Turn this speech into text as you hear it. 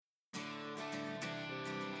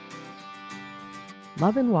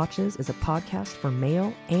Love and Watches is a podcast for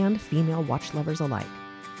male and female watch lovers alike.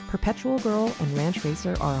 Perpetual Girl and Ranch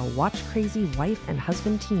Racer are a watch-crazy wife and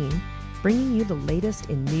husband team bringing you the latest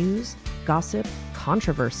in news, gossip,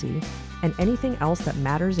 controversy, and anything else that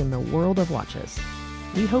matters in the world of watches.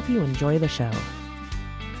 We hope you enjoy the show.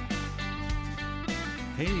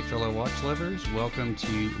 Hey, fellow watch lovers. Welcome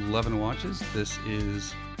to Love and Watches. This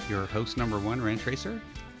is your host number 1, Ranch Racer.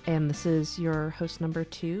 And this is your host number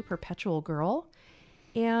 2, Perpetual Girl.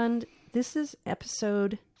 And this is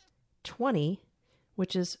episode 20,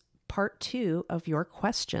 which is part 2 of your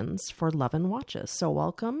questions for Love and Watches. So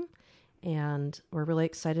welcome. And we're really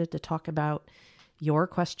excited to talk about your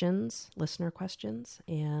questions, listener questions.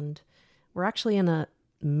 And we're actually in the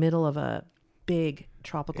middle of a big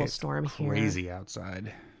tropical storm here. It's crazy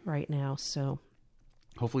outside right now. So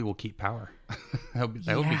hopefully we'll keep power. that would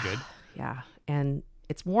be good. Yeah. And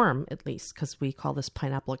it's warm, at least, because we call this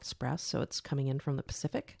Pineapple Express. So it's coming in from the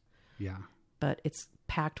Pacific. Yeah. But it's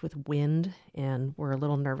packed with wind, and we're a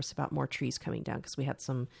little nervous about more trees coming down because we had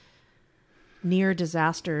some near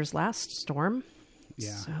disasters last storm.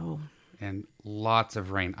 Yeah. So, and lots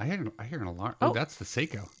of rain. I hear an alarm. Oh, that's the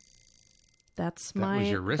Seiko. That was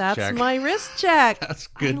your wrist check. That's my wrist check. That's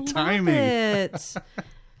good timing. It.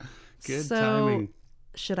 Good timing.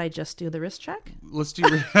 Should I just do the wrist check? Let's do.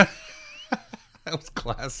 That was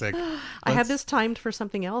classic. I had this timed for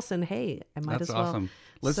something else, and hey, I might as well. That's awesome.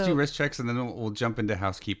 Let's do wrist checks, and then we'll jump into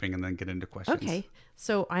housekeeping, and then get into questions. Okay.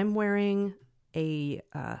 So I'm wearing a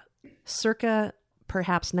circa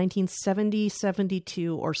perhaps 1970,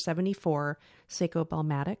 72, or 74 Seiko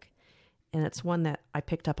Bellmatic. And it's one that I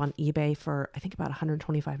picked up on eBay for, I think, about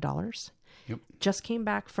 $125. Yep. Just came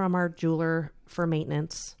back from our jeweler for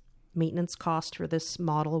maintenance. Maintenance cost for this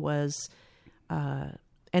model was,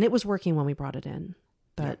 and it was working when we brought it in,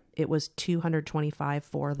 but it was $225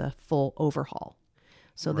 for the full overhaul.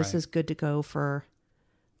 So this is good to go for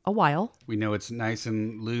a while. We know it's nice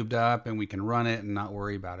and lubed up, and we can run it and not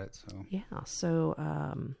worry about it. So yeah. So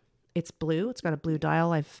it's blue. It's got a blue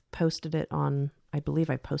dial. I've posted it on. I believe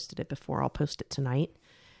I posted it before. I'll post it tonight.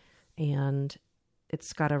 And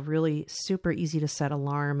it's got a really super easy to set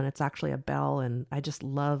alarm, and it's actually a bell. And I just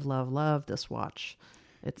love, love, love this watch.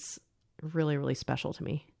 It's really, really special to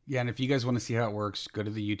me. Yeah. And if you guys want to see how it works, go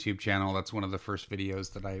to the YouTube channel. That's one of the first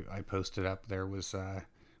videos that I posted up there was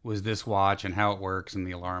this watch and how it works and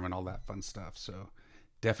the alarm and all that fun stuff. So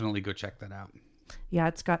definitely go check that out. Yeah.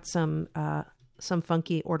 It's got some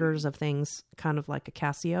funky orders of things, kind of like a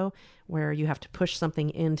Casio, where you have to push something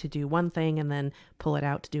in to do one thing and then pull it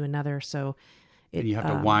out to do another. So and you have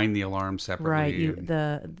to wind the alarm separately.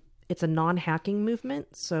 Right. It's a non-hacking movement.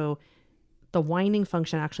 So the winding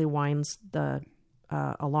function actually winds the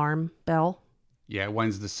alarm bell. Yeah, it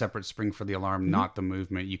winds the separate spring for the alarm, not the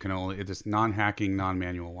movement. You can it's non-hacking,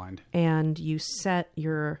 non-manual wind. And you set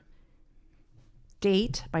your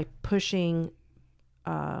date by pushing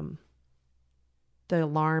the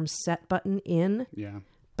alarm set button in. Yeah.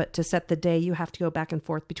 But to set the day, you have to go back and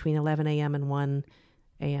forth between 11 a.m. and 1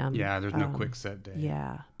 a.m. Yeah, there's no quick set day.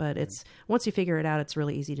 Yeah, but it's once you figure it out, it's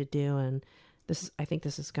really easy to do. And I think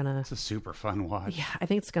this is gonna. It's a super fun watch. Yeah, I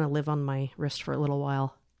think it's gonna live on my wrist for a little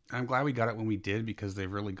while. I'm glad we got it when we did because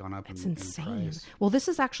they've really gone up. It's insane. In price. Well, this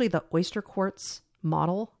is actually the Oyster Quartz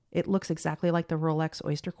model. It looks exactly like the Rolex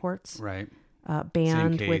Oyster Quartz. Right.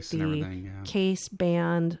 Band Same with case and the everything, yeah. case,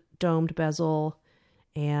 band, domed bezel,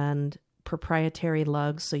 and proprietary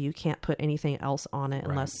lugs, so you can't put anything else on it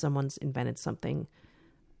unless someone's invented something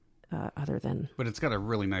other than. But it's got a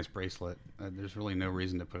really nice bracelet. There's really no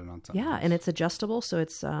reason to put it on something. Yeah, else. and it's adjustable, so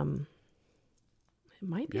it's it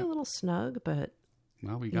might be a little snug, but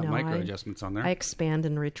well, we got micro adjustments on there. I expand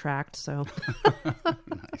and retract, so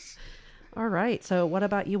nice. All right. So, what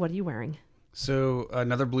about you? What are you wearing? So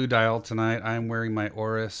another blue dial tonight. I'm wearing my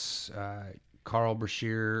Oris Carl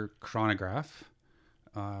Brashear chronograph,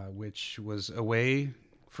 which was away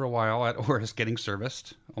for a while at Oris getting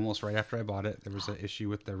serviced. Almost right after I bought it, there was an issue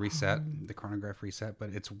with the reset, the chronograph reset, but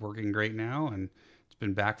it's working great now, and it's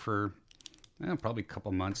been back for probably a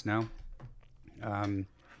couple months now.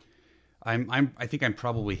 I think I'm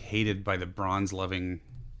probably hated by the bronze loving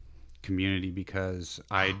community because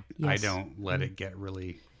I don't let it get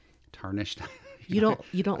really tarnished. You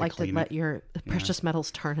don't like to let your precious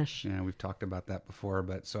metals tarnish. Yeah, we've talked about that before,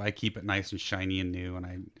 but so I keep it nice and shiny and new,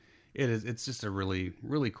 and it's just a really,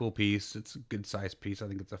 really cool piece. It's a good size piece. I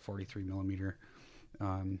think it's a 43 millimeter.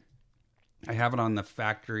 I have it on the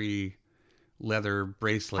factory leather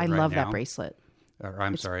bracelet. I love that bracelet.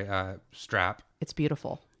 Strap. It's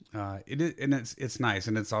beautiful. It is, and it's nice,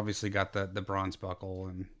 and it's obviously got the bronze buckle,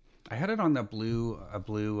 and I had it on a blue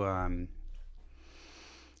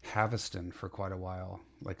Haviston for quite a while,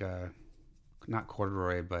 like a not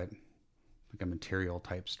corduroy, but like a material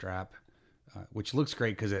type strap, which looks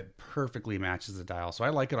great because it perfectly matches the dial. So I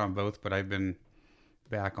like it on both, but I've been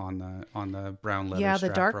back on the brown leather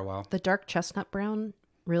strap for a while. The dark chestnut brown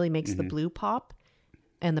really makes the blue pop,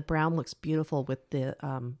 and the brown looks beautiful with the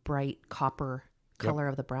bright copper color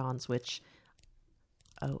of the browns, which,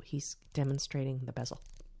 he's demonstrating the bezel.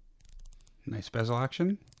 Nice bezel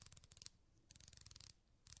action.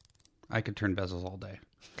 I could turn bezels all day.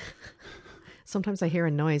 Sometimes I hear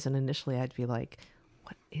a noise, and initially I'd be like,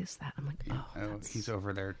 what is that? I'm like, he's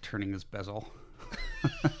over there turning his bezel.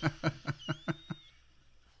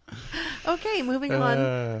 Okay, moving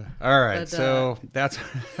on. All right, so that's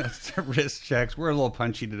the wrist checks. We're a little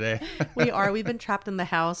punchy today. We are. We've been trapped in the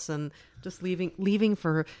house and just leaving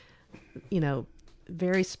for,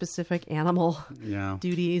 very specific animal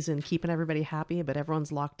duties and keeping everybody happy, but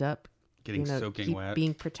everyone's locked up. Getting soaking wet.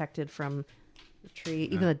 Being protected from the tree.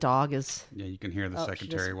 Even the dog is... Yeah, you can hear the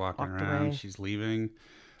secretary walking walked around. away. She's leaving.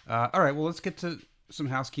 All right, well, let's get to some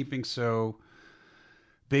housekeeping. So,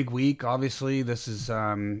 big week, obviously. This is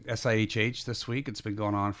SIHH this week. It's been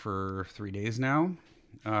going on for 3 days now.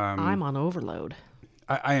 I'm on overload.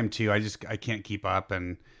 I am too. I can't keep up,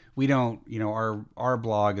 and we don't, our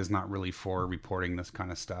blog is not really for reporting this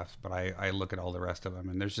kind of stuff, but I look at all the rest of them,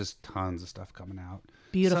 and there's just tons of stuff coming out.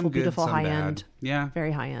 Beautiful high bad. end. Yeah.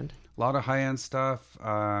 Very high end. A lot of high end stuff.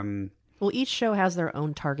 Well, each show has their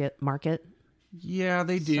own target market. Yeah,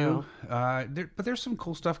 they do. But there's some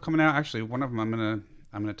cool stuff coming out. Actually, one of them I'm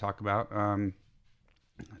gonna talk about.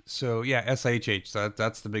 So yeah, SIHH. So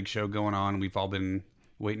that's the big show going on. We've all been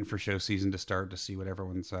waiting for show season to start to see what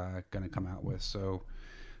everyone's gonna come out with. So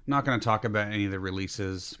I'm not gonna talk about any of the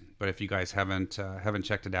releases, but if you guys haven't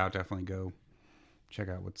checked it out, definitely go check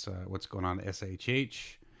out what's going on at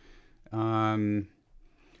SIHH.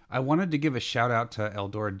 I wanted to give a shout out to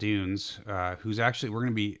Eldora Dunes, who's we're going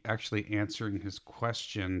to be answering his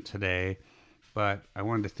question today, but I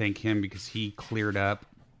wanted to thank him because he cleared up.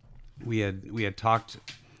 We had talked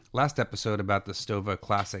last episode about the Stova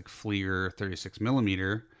Classic Fleer 36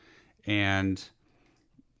 millimeter, and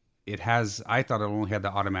I thought it only had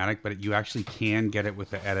the automatic, but you actually can get it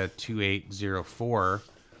with the ETA 2804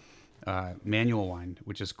 manual wind,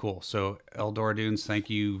 which is cool. So Eldora Dunes, thank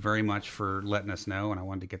you very much for letting us know, and I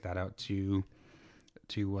wanted to get that out to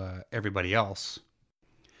everybody else.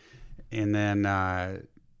 And then the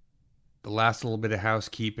last little bit of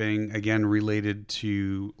housekeeping, again related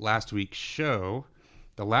to last week's show.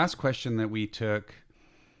 The last question that we took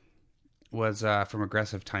was from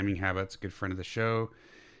Aggressive Timing Habits, a good friend of the show,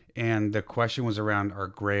 and the question was around our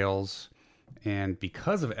grails. And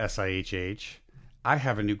because of SIHH, I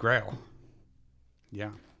have a new grail.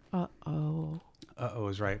 Yeah. Uh-oh. Uh-oh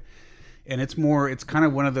is right. And it's kind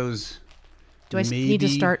of one of those... Do I need to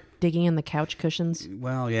start digging in the couch cushions?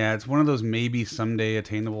 Well, yeah, it's one of those maybe someday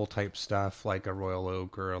attainable type stuff, like a Royal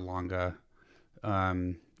Oak or a Longa.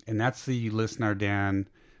 And that's the Ulysse Nardin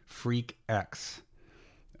Freak X.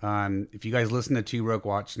 If you guys listen to Two Broke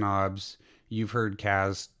Watch Snobs, you've heard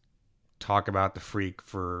Kaz talk about the Freak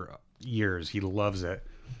for years. He loves it.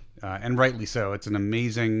 And rightly so. It's an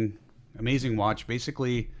amazing watch.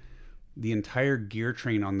 Basically, the entire gear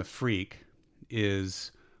train on the Freak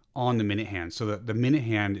is on the minute hand. So the minute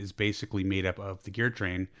hand is basically made up of the gear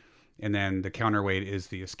train, and then the counterweight is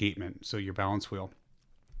the escapement, so your balance wheel.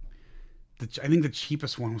 I think the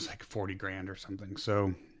cheapest one was like $40,000 or something.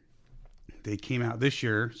 So they came out this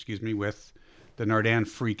year, with the Nardin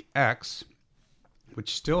Freak X,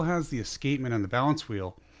 which still has the escapement and the balance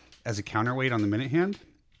wheel as a counterweight on the minute hand.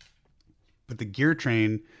 But the gear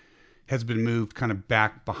train has been moved kind of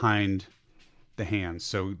back behind the hands,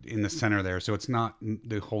 so in the center there. So it's not,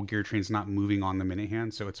 the whole gear train's not moving on the minute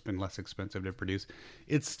hand, so it's been less expensive to produce.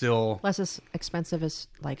 It's still... Less expensive as,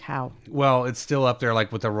 like, how? Well, it's still up there,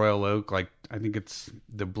 like, with the Royal Oak. Like, I think it's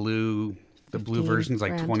the blue version's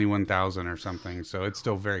like $21,000 or something, so it's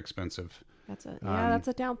still very expensive. That's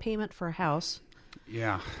a down payment for a house.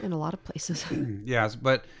 Yeah. In a lot of places. Yes,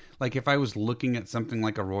 but, like, if I was looking at something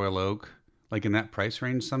like a Royal Oak, like in that price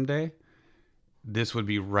range someday, this would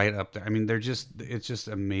be right up there. I mean, it's just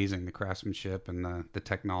amazing, the craftsmanship and the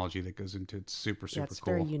technology that goes into it. It's super cool. It's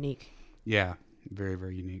very unique. Yeah, very,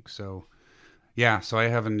 very unique. So, yeah, so I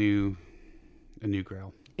have a new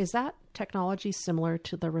grail. Is that technology similar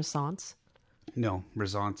to the Resance? No,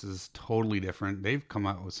 Resance is totally different. They've come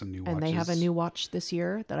out with some new watches. And they have a new watch this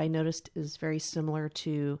year that I noticed is very similar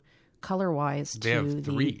to color-wise to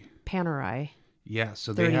the Panerai. Yeah,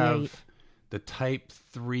 so they have the Type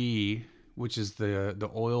 3, which is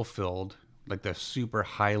the oil-filled, like the super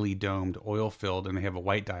highly domed oil filled, and they have a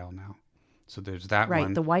white dial now. So there's that Right.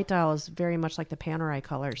 one. The white dial is very much like the Panerai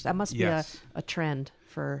colors. That must be Yes. a trend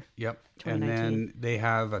for Yep. 2019. And then they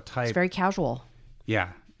have a It's type. very casual.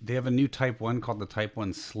 Yeah. They have a new Type 1 called the Type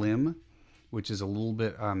 1 Slim, which is a little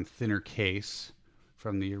bit thinner case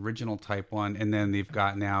from the original Type 1. And then they've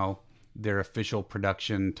got now their official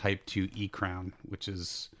production Type 2 E-Crown, which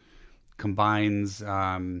combines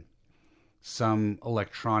some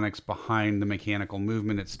electronics behind the mechanical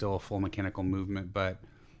movement. It's still a full mechanical movement, but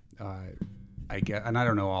I get, and I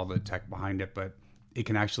don't know all the tech behind it, but it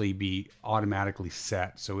can actually be automatically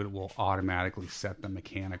set, so it will automatically set the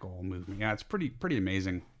mechanical movement. Yeah, it's pretty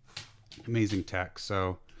amazing tech.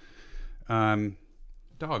 So,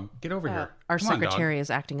 dog, get over here. Our Come on, dog. secretary is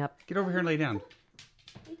acting up. Get over here and lay down.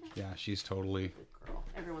 Yeah, she's totally. Girl,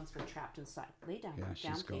 everyone's been trapped inside. Lay down. Yeah,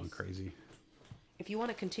 she's going crazy. If you want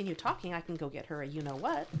to continue talking, I can go get her a you know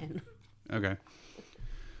what. And Okay.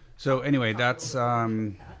 So anyway, that's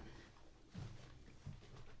the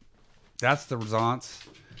response.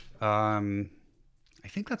 I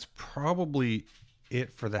think that's probably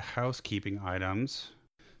it for the housekeeping items.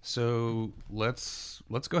 So let's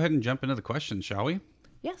go ahead and jump into the questions, shall we?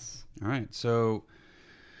 yes. All right. So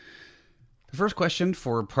the first question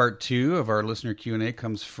for part 2 of our listener Q&A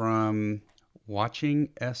comes from Watching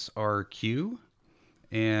SRQ,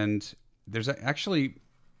 and there's actually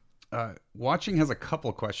Watching has a couple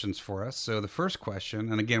of questions for us. So the first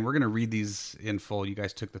question, and again, we're going to read these in full. You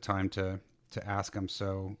guys took the time to ask them,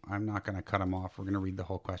 so I'm not going to cut them off. We're going to read the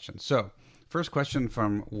whole question. So first question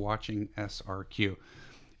from Watching SRQ.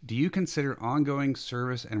 Do you consider ongoing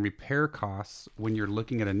service and repair costs when you're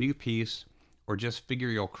looking at a new piece, or just figure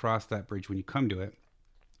you'll cross that bridge when you come to it?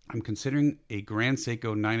 I'm considering a Grand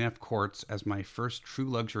Seiko 9F Quartz as my first true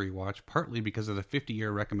luxury watch, partly because of the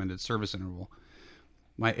 50-year recommended service interval.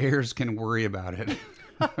 My heirs can worry about it.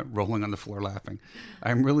 Rolling on the floor laughing.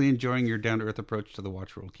 I'm really enjoying your down-to-earth approach to the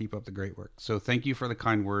watch world. Keep up the great work. So thank you for the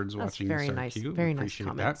kind words. That's Watching very SRQ. nice. Very nice Appreciate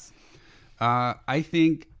comments. that. I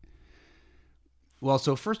think, well,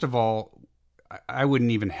 so first of all, I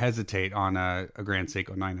wouldn't even hesitate on a Grand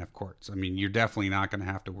Seiko 9F Quartz. I mean, you're definitely not going to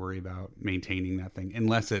have to worry about maintaining that thing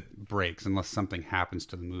unless it breaks, unless something happens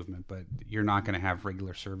to the movement. But you're not going to have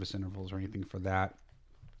regular service intervals or anything for that.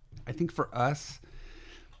 I think for us,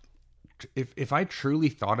 if I truly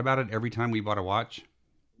thought about it every time we bought a watch,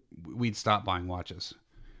 we'd stop buying watches,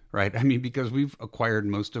 right? I mean, because we've acquired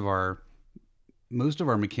most of our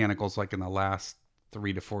mechanicals like in the last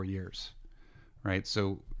 3 to 4 years, right?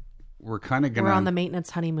 So we're kind of gonna. We're on the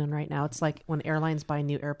maintenance honeymoon right now. It's like when airlines buy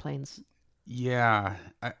new airplanes. Yeah,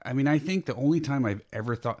 I mean, I think the only time I've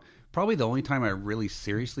ever thought, probably the only time I really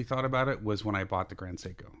seriously thought about it was when I bought the Grand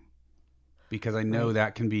Seiko. Because I know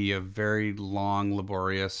that can be a very long,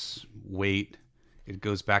 laborious wait. It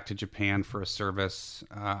goes back to Japan for a service,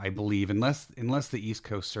 I believe. Unless the East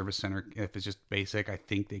Coast Service Center, if it's just basic, I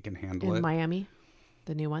think they can handle it. In Miami,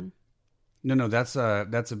 the new one? No, that's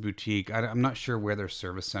a boutique. I'm not sure where their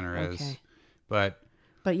service center is. Okay.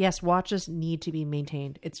 But yes, watches need to be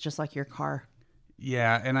maintained. It's just like your car.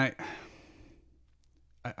 yeah, and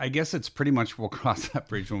I guess it's pretty much we'll cross that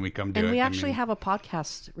bridge when we come to it. And we actually have a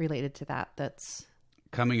podcast related to that that's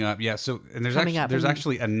coming up. Yeah, so and there's coming actually, up, and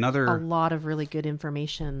actually another a lot of really good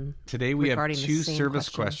information. Today we have regarding the 2 same service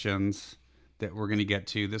question. questions that we're going to get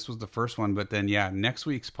to. This was the first one, but then next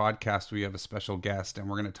week's podcast we have a special guest and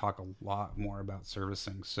we're going to talk a lot more about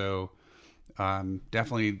servicing. So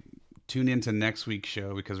definitely tune into next week's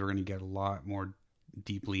show because we're going to get a lot more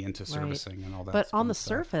deeply into servicing and all that. But on the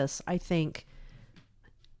stuff. surface, I think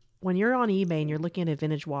when you're on eBay and you're looking at a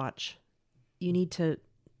vintage watch, you need to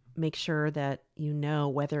make sure that you know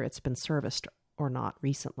whether it's been serviced or not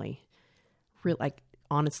recently. Like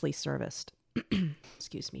honestly serviced.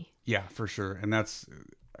 Excuse me. Yeah, for sure. And I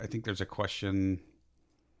think there's a question.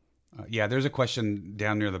 There's a question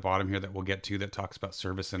down near the bottom here that we'll get to that talks about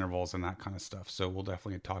service intervals and that kind of stuff. So we'll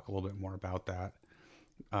definitely talk a little bit more about that.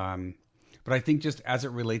 But I think just as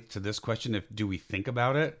it relates to this question, do we think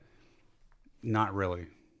about it? Not really.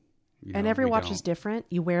 And every watch don't. is different.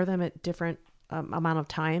 You wear them at different amount of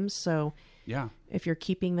times. So Yeah. if you're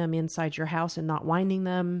keeping them inside your house and not winding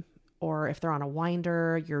them, or if they're on a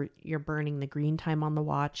winder, you're burning the green time on the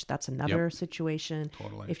watch. That's another situation.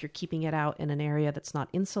 Totally. If you're keeping it out in an area that's not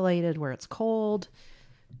insulated, where it's cold,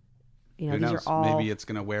 Who these knows? are all Maybe it's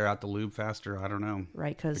going to wear out the lube faster. I don't know.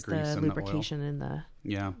 right because grease the and the oil. lubrication and the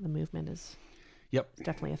Yeah. movement is Yep.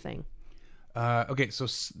 definitely a thing. Okay, so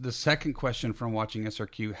the second question from Watching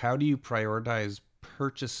SRQ, how do you prioritize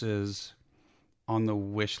purchases on the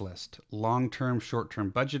wish list? Long-term,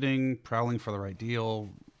 short-term budgeting, prowling for the right deal?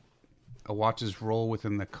 a watch's role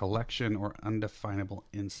within the collection or undefinable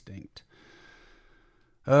instinct?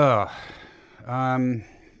 Probably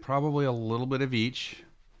a little bit of each.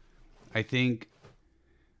 I think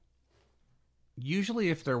usually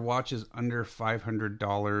if their watch is under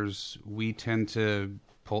 $500, we tend to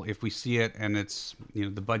pull, if we see it and it's,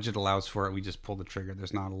 the budget allows for it, we just pull the trigger.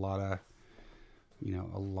 There's not a lot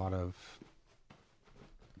of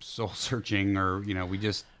soul searching, or, we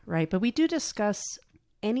just... Right. But we do discuss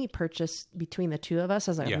any purchase between the two of us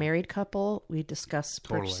as a married couple. We discuss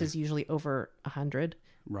purchases usually over 100.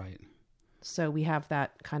 Right. So we have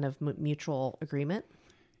that kind of mutual agreement.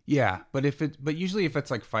 Yeah, but usually if it's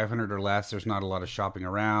like 500 or less, there's not a lot of shopping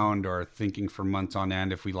around or thinking for months on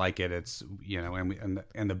end. If we like it, it's,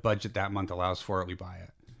 and the budget that month allows for it, we buy it.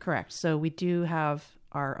 Correct. So we do have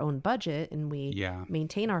our own budget, and we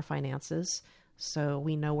maintain our finances, so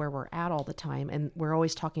we know where we're at all the time, and we're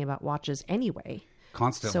always talking about watches anyway.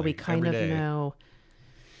 Constantly. So we kind of know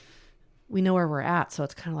where we're at. So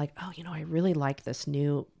it's kind of like, oh, I really like this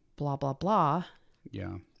new blah, blah, blah.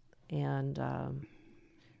 Yeah. And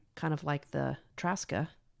kind of like the Traska.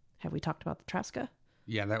 Have we talked about the Traska?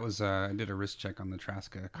 Yeah, that was, I did a wrist check on the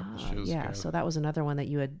Traska a couple shows ago. Yeah, so that was another one that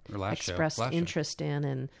you had expressed interest in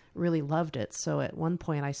and really loved it. So at one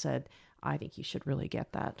point I said, I think you should really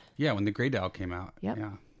get that. Yeah, when the Grey Dial came out. Yep.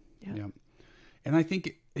 Yeah. And I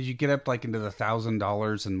think as you get up like into the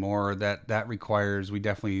 $1,000 and more, that requires,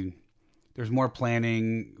 there's more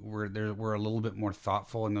planning. We're a little bit more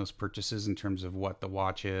thoughtful in those purchases in terms of what the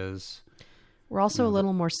watch is. We're also a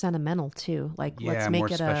little more sentimental too. Like, let's make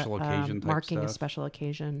it special occasion marking stuff. a special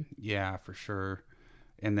occasion. Yeah, for sure.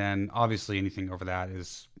 And then obviously anything over that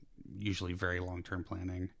is usually very long-term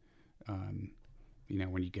planning.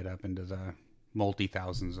 When you get up into the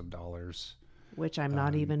multi-thousands of dollars. Which I'm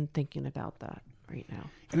not even thinking about that right now.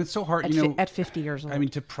 And it's so hard, at 50 years old. I mean,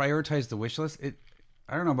 to prioritize the wish list,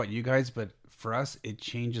 I don't know about you guys, but for us, it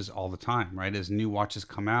changes all the time, right? As new watches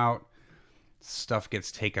come out, stuff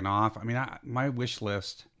gets taken off. I mean, my wish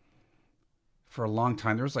list for a long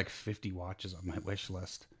time, there was like 50 watches on my wish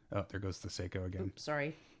list. Oh, there goes the Seiko again. Oops,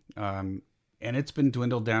 sorry. And it's been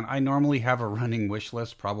dwindled down. I normally have a running wish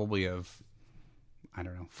list probably of,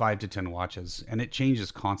 5 to 10 watches, and it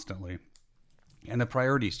changes constantly. And the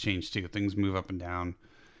priorities change too. Things move up and down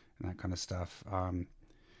and that kind of stuff.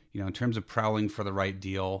 In terms of prowling for the right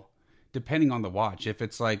deal, depending on the watch, if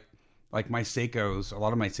it's like my Seikos, a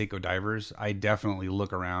lot of my Seiko divers, I definitely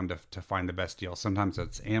look around to find the best deal. Sometimes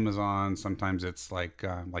it's Amazon, sometimes it's like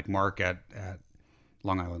Mark at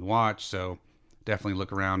Long Island Watch. So definitely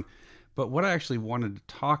look around. But what I actually wanted to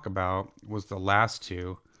talk about was the last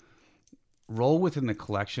two. Roll within the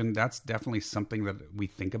collection. That's definitely something that we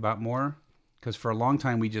think about more, because for a long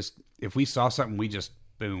time if we saw something,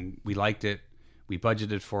 boom, we liked it, we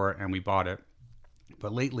budgeted for it, and we bought it.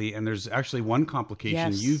 But lately, and there's actually one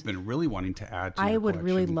complication you've been really wanting to add to your collection.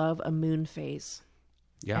 really love a moon phase.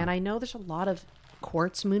 Yeah. And I know there's a lot of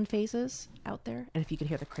quartz moon phases out there. And if you can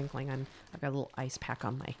hear the crinkling, I've got a little ice pack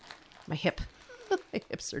on my hip, my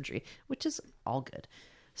hip surgery, which is all good.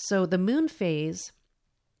 So the moon phase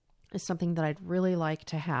is something that I'd really like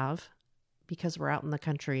to have, because we're out in the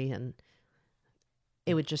country, and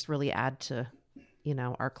it would just really add to,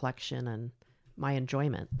 our collection and my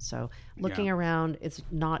enjoyment. So looking around, it's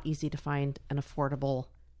not easy to find an affordable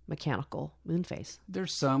mechanical moon phase.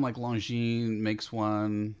 There's some, like Longines makes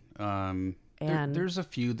one. And there's a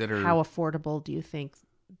few that are... How affordable do you think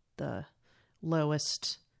the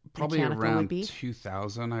lowest probably mechanical around would be?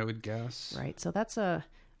 $2,000, I would guess. Right. So that's a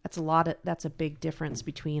big difference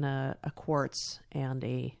between a quartz and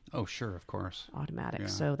a... Oh, sure, of course. Automatic. Yeah.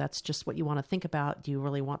 So that's just what you want to think about. Do you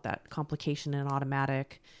really want that complication in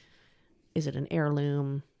automatic? Is it an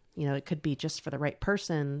heirloom? It could be just for the right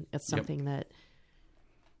person. It's something that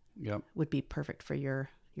would be perfect for your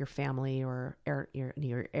family or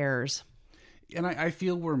your heirs. And I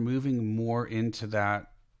feel we're moving more into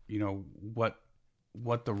that, what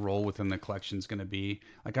the role within the collection is going to be.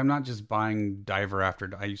 Like, I'm not just buying diver after...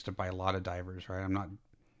 I used to buy a lot of divers, right? I'm not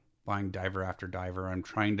buying diver after diver. I'm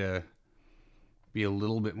trying to be a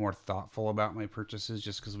little bit more thoughtful about my purchases,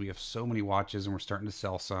 just because we have so many watches and we're starting to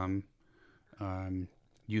sell some.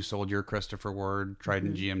 You sold your Christopher Ward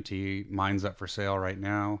Trident GMT. Mine's up for sale right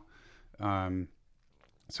now. I'm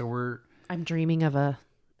dreaming of a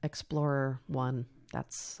Explorer 1.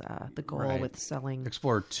 That's the goal with selling.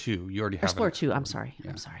 Explorer 2. You already have Explorer 2. I'm sorry.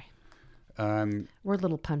 Yeah. I'm sorry. We're a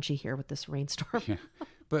little punchy here with this rainstorm. Yeah.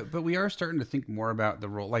 But we are starting to think more about the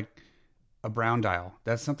role. Like, a brown dial.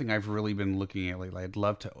 That's something I've really been looking at lately. I'd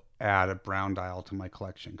love to add a brown dial to my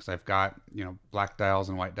collection because I've got, black dials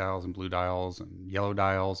and white dials and blue dials and yellow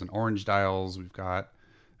dials and orange dials. We've got.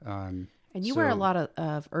 And you wear a lot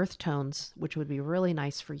of earth tones, which would be really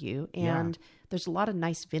nice for you. And there's a lot of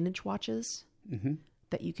nice vintage watches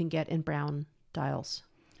that you can get in brown dials.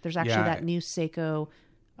 There's actually that new Seiko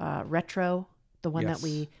Retro, the one that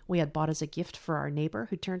we had bought as a gift for our neighbor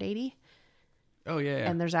who turned 80. Oh, yeah.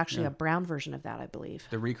 And there's actually a brown version of that, I believe.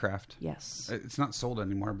 The Recraft. Yes. It's not sold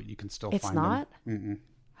anymore, but you can still find them. It's not? Mm-mm.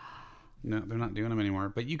 No, they're not doing them anymore.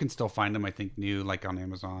 But you can still find them, I think, new, like on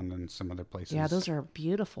Amazon and some other places. Yeah, those are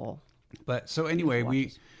beautiful. But so anyway,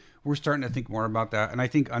 we're starting to think more about that. And I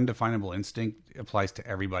think undefinable instinct applies to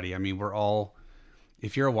everybody. I mean, we're all,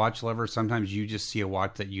 if you're a watch lover, sometimes you just see a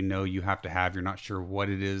watch that you have to have. You're not sure what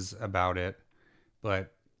it is about it,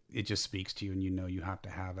 but it just speaks to you and you have to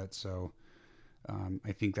have it. So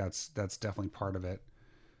I think that's definitely part of it.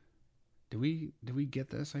 Did we get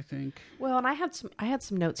this? I think. Well, and I had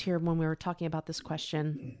some notes here when we were talking about this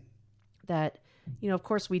question that, of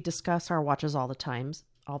course we discuss our watches all the time,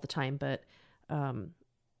 but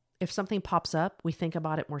if something pops up, we think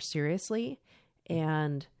about it more seriously,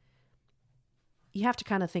 and you have to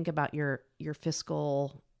kind of think about your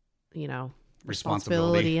fiscal,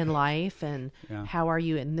 responsibility in life and how are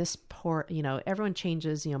you in this everyone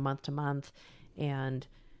changes, month to month, and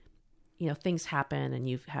things happen, and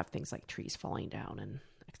you have things like trees falling down and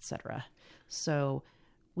etc. So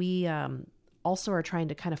we also are trying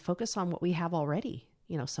to kind of focus on what we have already.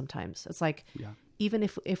 Sometimes it's like, even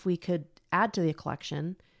if we could add to the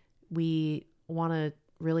collection, we want to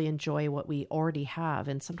really enjoy what we already have.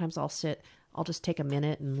 And sometimes I'll just take a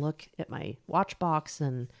minute and look at my watch box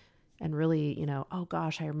and really, oh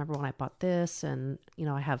gosh, I remember when I bought this, and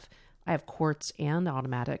I have quartz and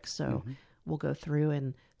automatic, so we'll go through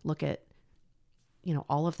and look at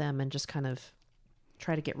all of them and just kind of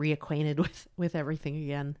try to get reacquainted with everything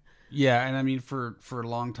again. Yeah, and I mean for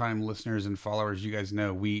longtime listeners and followers, you guys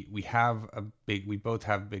know we both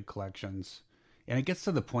have big collections, and it gets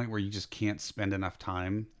to the point where you just can't spend enough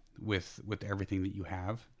time with everything that you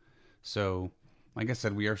have. So, like I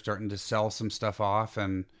said, we are starting to sell some stuff off,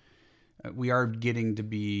 and we are getting to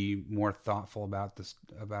be more thoughtful about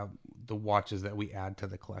the watches that we add to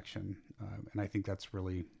the collection, and I think that's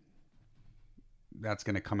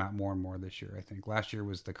going to come out more and more this year. I think last year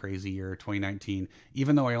was the crazy year, 2019.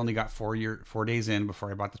 Even though I only got 4 days in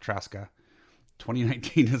before I bought the Traska,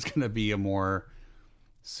 2019 is going to be a more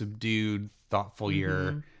subdued, thoughtful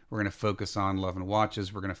year. We're going to focus on loving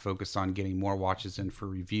watches. We're going to focus on getting more watches in for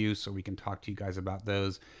review so we can talk to you guys about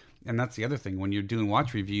those. And that's the other thing. When you're doing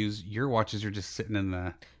watch reviews, your watches are just sitting in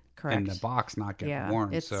the box, not getting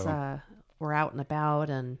worn. It's, so we're out and about,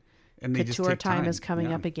 and couture time is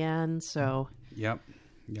coming up again. So Yep.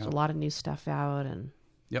 There's a lot of new stuff out, and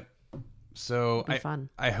so fun.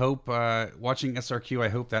 I hope watching SRQ, I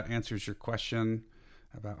hope that answers your question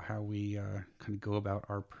about how we kind of go about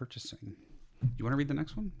our purchasing. You want to read the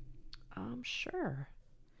next one? Sure.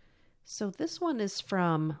 So this one is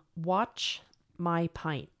from Watch My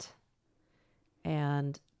Pint,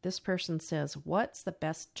 and this person says, "What's the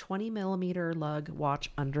best 20 millimeter lug watch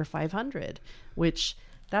under 500?" Which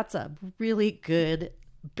that's a really good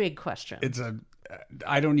big question.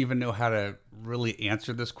 I don't even know how to really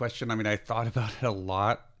answer this question. I mean, I thought about it a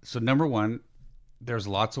lot. So number one, there's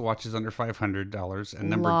lots of watches under $500, and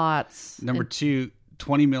number two,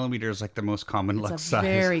 20 millimeter is like the most common lug size.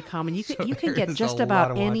 Very common. You can get just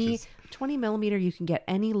about any 20 millimeter. You can get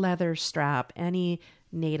any leather strap, any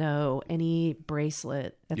NATO, any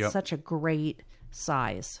bracelet. It's such a great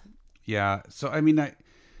size. Yeah. So I mean,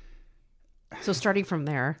 so starting from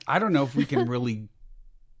there, I don't know if we can really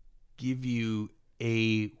give you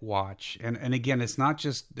a watch, and again, it's not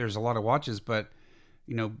just there's a lot of watches, but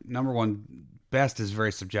number one, best is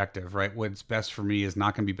very subjective, right? What's best for me is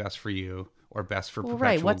not going to be best for you or best for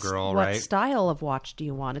Perpetual Girl, right? What style of watch do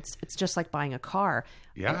you want? It's just like buying a car.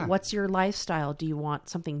 Yeah. What's your lifestyle? Do you want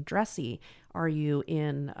something dressy? Are you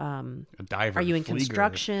in a diver? Are you in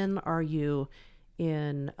construction? Are you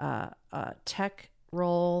in a tech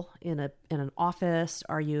role in an office?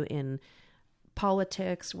 Are you in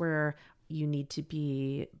politics where you need to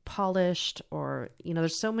be polished? Or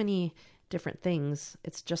there's so many different things.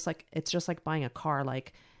 It's just like buying a car.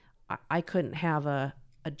 Like I couldn't have a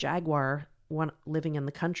Jaguar living in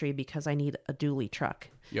the country because I need a dually truck.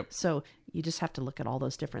 Yep. So you just have to look at all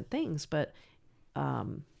those different things. But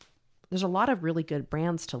there's a lot of really good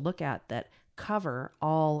brands to look at that cover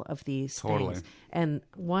all of these things. And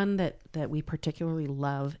one that we particularly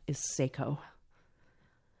love is Seiko.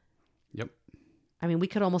 Yep. I mean, we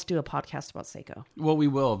could almost do a podcast about Seiko. Well, we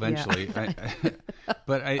will eventually.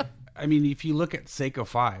 But I mean, if you look at Seiko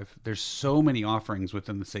 5, there's so many offerings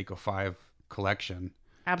within the Seiko 5 collection.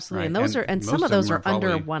 Absolutely. Right? And those and some of those are under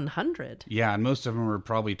probably, 100. Yeah. And most of them are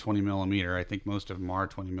probably 20 millimeter. I think most of them are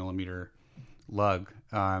 20 millimeter lug.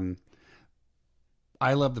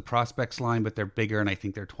 I love the Prospects line, but they're bigger, and I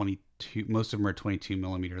think they're 22. Most of them are 22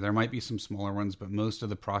 millimeter. There might be some smaller ones, but most of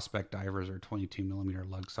the Prospect divers are 22 millimeter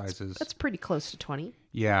lug sizes. That's pretty close to 20.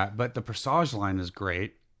 Yeah, but the Presage line is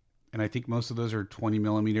great, and I think most of those are 20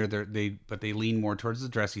 millimeter. But they lean more towards the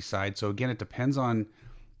dressy side. So again, it depends on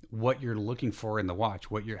what you're looking for in the watch,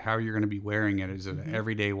 how you're going to be wearing it. Is it an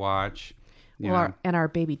everyday watch? Well, our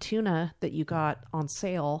baby tuna that you got on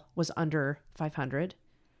sale was under 500.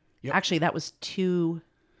 Yep. Actually, that was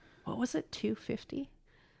what was it? 250?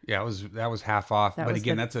 Yeah, that was half off. But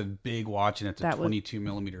again, that's a big watch, and it's a 22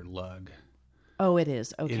 millimeter lug. Oh, it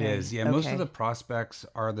is. Okay. It is. Yeah, most of the Prospects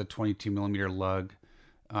are the 22 millimeter lug.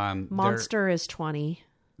 Monster is 20.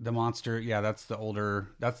 The Monster, yeah, that's the older.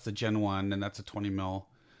 That's the Gen 1, and that's a 20 mil.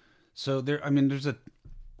 So there's a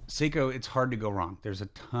Seiko. It's hard to go wrong. There's a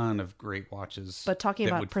ton of great watches. But talking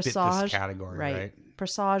about Presage, fit this category, right?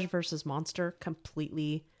 Presage versus Monster,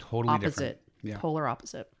 completely totally opposite. Different. Yeah. Polar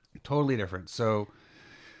opposite. Totally different. So,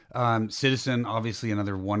 Citizen, obviously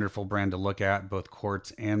another wonderful brand to look at, both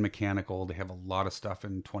quartz and mechanical. They have a lot of stuff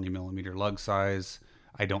in 20 millimeter lug size.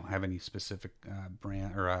 I don't have any specific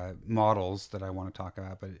brand or models that I want to talk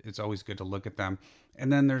about, but it's always good to look at them.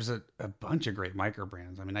 And then there's a bunch of great micro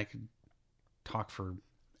brands. I mean, I could talk for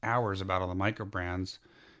hours about all the micro brands,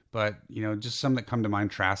 but just some that come to mind.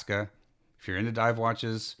 Traska. If you're into dive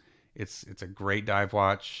watches, it's a great dive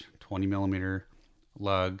watch, 20 millimeter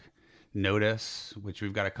lug. Notice, which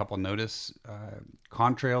we've got a couple Notice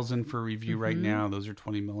contrails in for review right now. Those are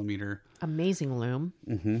 20 millimeter. Amazing loom.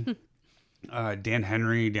 Dan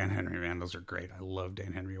Henry, man, those are great. I love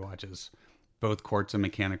Dan Henry watches. Both quartz and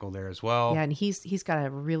mechanical there as well. Yeah, and he's got a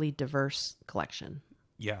really diverse collection.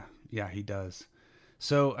 Yeah, he does.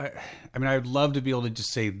 So, I mean, I would love to be able to just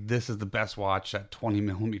say this is the best watch at 20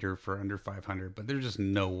 millimeter for under 500, but there's just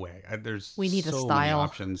no way. We need so a style. Many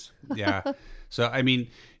options. Yeah. So, I mean,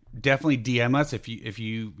 definitely DM us if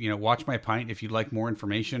you watch my pint, if you'd like more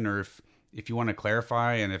information, or if you want to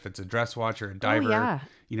clarify, and if it's a dress watch or a diver,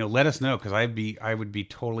 let us know, because I would be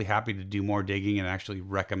totally happy to do more digging and actually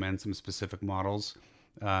recommend some specific models.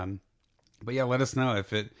 But yeah, let us know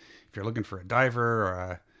if you're looking for a diver or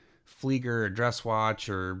a Flieger, a dress watch,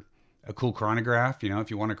 or a cool chronograph. If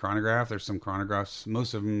you want a chronograph, there's some chronographs,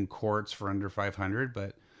 most of them quartz for under 500,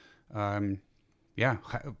 but yeah,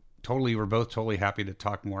 totally. We're both totally happy to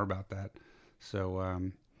talk more about that. So, all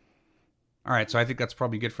right. So I think that's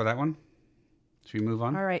probably good for that one. Should we move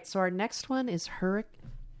on? All right. So our next one is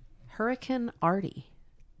Hurricane Arty.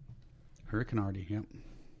 Hurricane Arty, yep.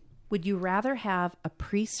 Would you rather have a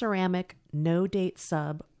pre-ceramic no-date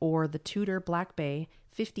sub or the Tudor Black Bay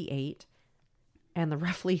 58 and the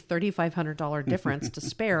roughly $3,500 difference to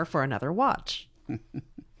spare for another watch?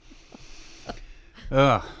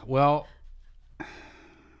 Well,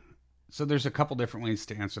 so there's a couple different ways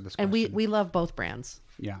to answer this question. And we love both brands.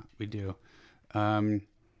 Yeah, we do.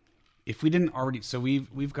 If we didn't already, so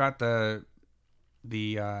we've got the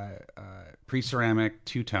pre-ceramic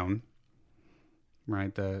two-tone,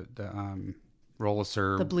 right? The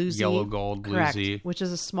Rollaser, the Bluesy, yellow gold Bluesy, which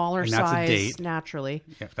is a smaller size naturally.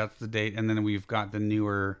 Yeah, that's the date. And then we've got the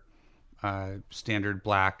newer standard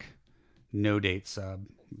black no date sub,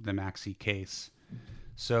 the Maxi case.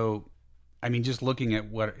 So, I mean, just looking at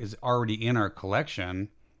what is already in our collection,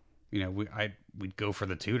 we'd go for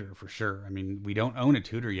the Tudor for sure. I mean, we don't own a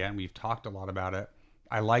Tudor yet, and we've talked a lot about it.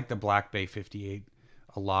 I like the Black Bay 58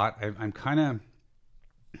 a lot.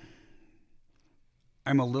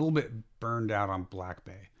 I'm a little bit burned out on Black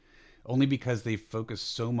Bay, only because they've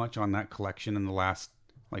focused so much on that collection in the last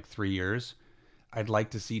 3 years. I'd like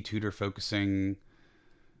to see Tudor focusing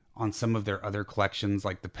on some of their other collections,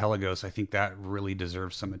 like the Pelagos. I think that really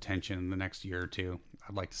deserves some attention in the next year or two.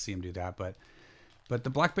 I'd like to see them do that. But the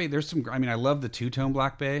Black Bay, I love the two-tone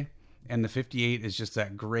Black Bay, and the 58 is just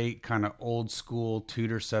that great kind of old school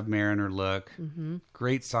Tudor Submariner look. Mm-hmm.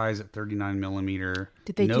 Great size at 39 millimeter.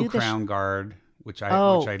 Did they do crown guard? Which I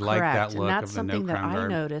like that look. And that's of the something no that crown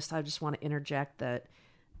guard. I noticed. I just want to interject that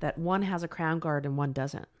one has a crown guard and one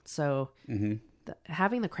doesn't. So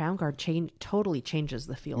having the crown guard totally changes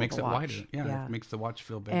the feel of the watch. Makes it wider. Yeah, it makes the watch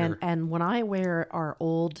feel better. And when I wear our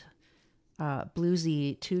old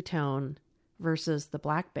Bluesy two-tone versus the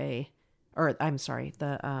Black Bay, or I'm sorry,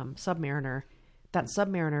 the Submariner, that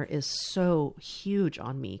Submariner is so huge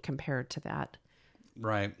on me compared to that.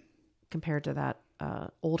 Right. Compared to that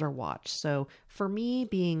older watch. So for me,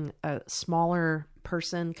 being a smaller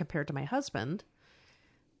person compared to my husband,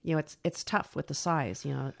 it's tough with the size,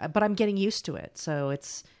 but I'm getting used to it. So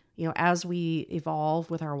it's, as we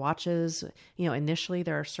evolve with our watches, initially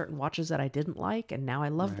there are certain watches that I didn't like, and now I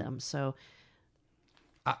love them. So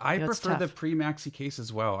I prefer the pre-maxi case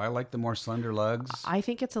as well. I like the more slender lugs. I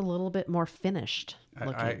think it's a little bit more finished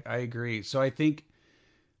looking. I agree. So I think,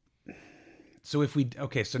 so if we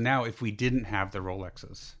didn't have the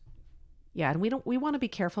Rolexes. Yeah, and we want to be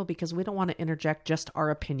careful because we don't want to interject just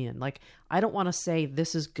our opinion. Like, I don't want to say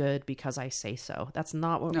this is good because I say so. That's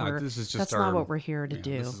not what not what we're here to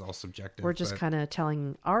do. This is all subjective. We're just kind of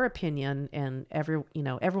telling our opinion, and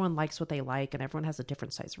everyone likes what they like, and everyone has a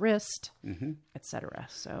different size wrist, etc.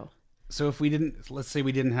 So if let's say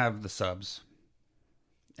we didn't have the subs,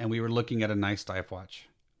 and we were looking at a nice dive watch,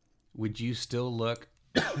 would you still look?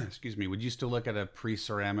 Excuse me. Would you still look at a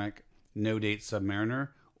pre-ceramic no date Submariner,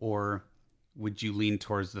 or would you lean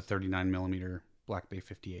towards the 39 millimeter Black Bay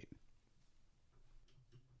 58?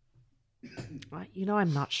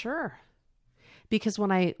 I'm not sure, because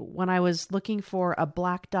when I was looking for a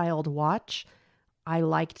black dialed watch, I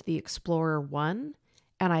liked the Explorer 1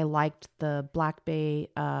 and I liked the Black Bay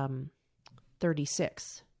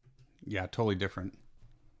 36. Yeah, totally different.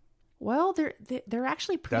 Well, they're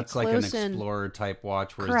actually pretty That's close. That's like an Explorer type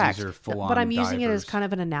watch, whereas correct. These are full on. But I'm divers. using it as kind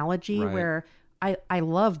of an analogy where I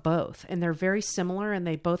love both, and they're very similar, and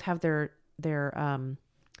they both have their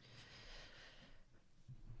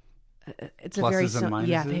it's pluses a very and minuses.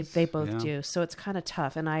 Yeah, they both do. So it's kind of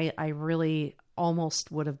tough, and I really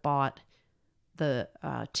almost would have bought the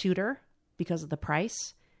Tudor because of the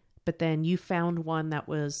price, but then you found one that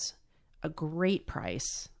was a great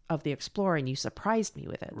price of the Explorer, and you surprised me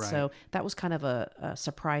with it. Right. So that was kind of a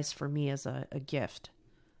surprise for me as a gift.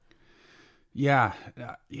 Yeah,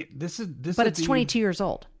 this. But it's 22 years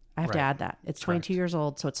old. I have to add that it's 22 Correct. years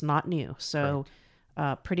old, so it's not new. So,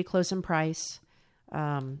 pretty close in price.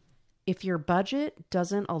 If your budget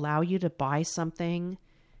doesn't allow you to buy something,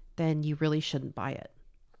 then you really shouldn't buy it.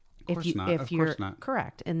 Of course not.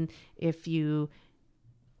 Correct, and if you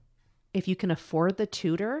can afford the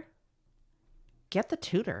Tudor, get the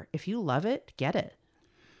Tudor. If you love it, get it.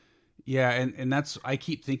 Yeah, and that's, I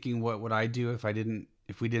keep thinking, what would I do if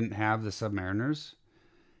we didn't have the Submariners?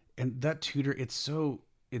 And that Tudor, it's so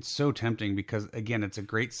tempting because, again, it's a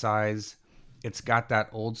great size. It's got that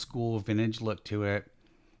old school vintage look to it.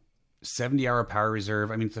 70-hour power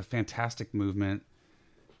reserve. I mean, it's a fantastic movement,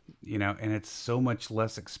 and it's so much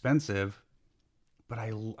less expensive. But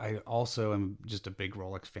I also am just a big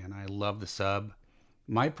Rolex fan. I love the Sub.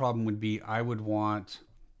 My problem would be, I would want,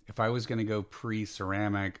 if I was going to go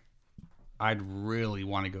pre-ceramic, I'd really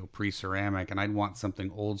want to go pre-ceramic, and I'd want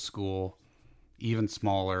something old school, even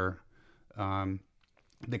smaller,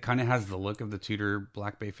 that kind of has the look of the Tudor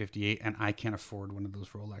Black Bay 58, and I can't afford one of those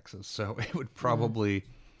Rolexes. So it would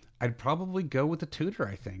I'd probably go with the Tudor,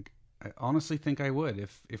 I think. I honestly think I would.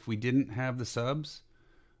 If we didn't have the Subs,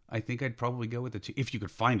 I think I'd probably go with the Tudor, if you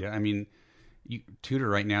could find it. I mean, Tudor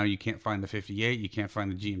right now, you can't find the 58, you can't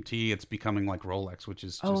find the GMT. It's becoming like Rolex, which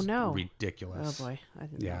is just ridiculous. Oh boy, I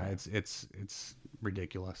didn't know that. It's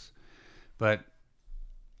ridiculous. But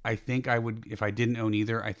I think I would, if I didn't own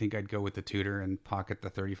either, I think I'd go with the Tudor and pocket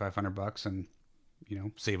the $3,500 and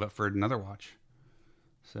save up for another watch.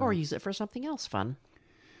 So, or use it for something else fun.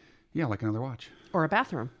 Yeah, like another watch. Or a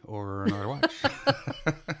bathroom. Or another watch.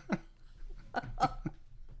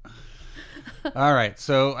 All right.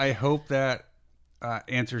 So I hope that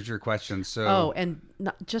answers your question. So and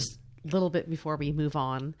just a little bit before we move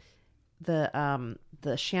on, the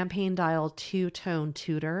champagne dial two-tone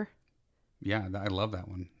Tudor. Yeah, I love that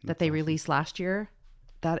one. That they released last year.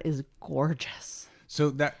 That is gorgeous. So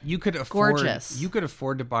that you could afford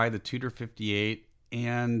to buy the Tudor 58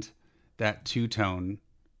 and that two-tone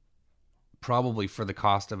probably for the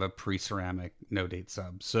cost of a pre-ceramic no-date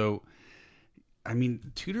Sub. So, I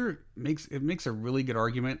mean, Tudor makes a really good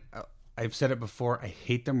argument. I've said it before. I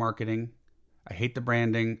hate their marketing. I hate the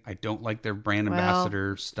branding. I don't like their brand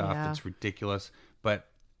ambassador stuff. Yeah. It's ridiculous. But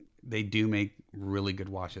they do make really good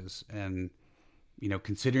watches. And,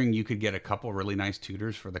 considering you could get a couple really nice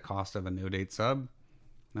Tudors for the cost of a no-date Sub,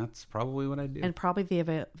 that's probably what I'd do. And probably the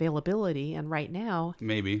availability. And right now,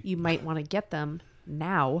 maybe you might want to get them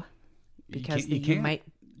now. Because you can't.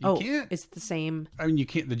 It's the same. I mean, you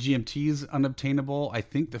can't. The GMT is unobtainable. I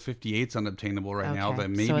think the 58's unobtainable right now. That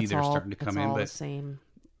maybe they're starting to come in, but the same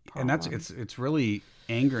problem. And it's really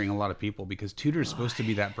angering a lot of people because Tudor is supposed to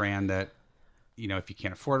be that brand that, if you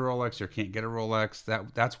can't afford a Rolex or can't get a Rolex,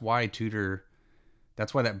 that's why Tudor,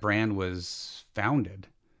 that's why that brand was founded.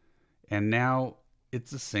 And now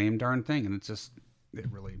it's the same darn thing, and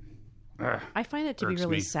it really I find it to be irks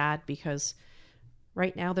really me. sad because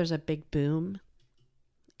right now there's a big boom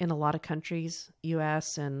in a lot of countries,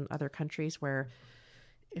 US and other countries, where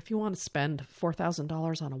if you want to spend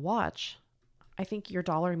 $4,000 on a watch, I think your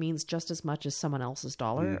dollar means just as much as someone else's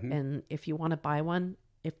dollar. Mm-hmm. And if you want to buy one,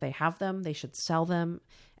 if they have them, they should sell them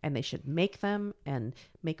and they should make them and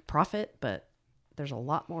make profit. But there's a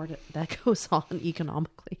lot more that goes on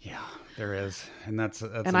economically. Yeah, there is. And that's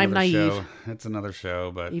And another I'm naive. show. It's another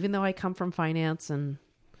show, but Even though I come from finance and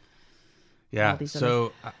yeah. all these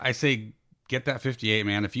So I say get that 58,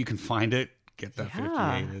 man. If you can find it, get that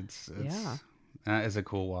Yeah. 58. It's Yeah. that is a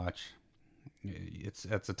cool watch.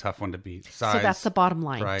 That's a tough one to beat. So Size, that's the bottom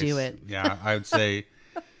line. price. Do it. Yeah, I would say,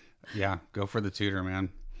 yeah, go for the Tudor, man.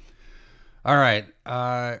 All right.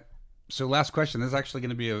 So last question. This is actually going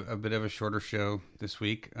to be a bit of a shorter show this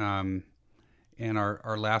week. And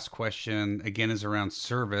our last question, again, is around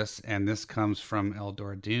service. And this comes from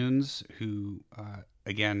Eldora Dunes, who,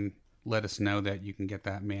 again, let us know that you can get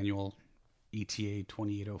that manual ETA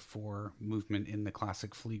 2804 movement in the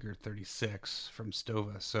classic Flieger 36 from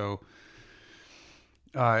Stova. So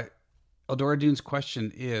Eldora Dunes'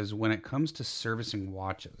 question is, when it comes to servicing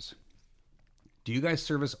watches, do you guys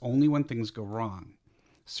service only when things go wrong?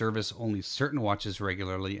 Service only certain watches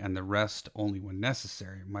regularly and the rest only when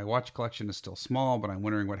necessary? My watch collection is still small, but I'm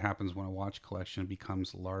wondering what happens when a watch collection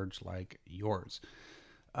becomes large like yours.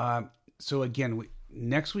 So again,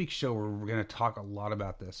 next week's show, we're going to talk a lot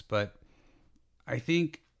about this, but I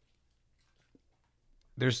think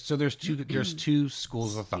there's two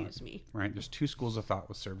schools of thought, Excuse me. right? There's two schools of thought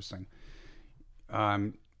with servicing.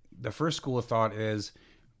 The first school of thought is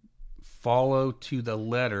follow to the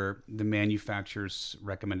letter the manufacturer's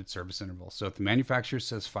recommended service interval. So if the manufacturer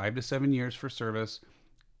says 5 to 7 years for service,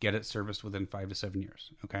 get it serviced within 5 to 7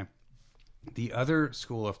 years. Okay. The other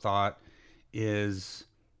school of thought is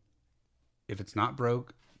if it's not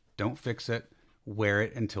broke, don't fix it, wear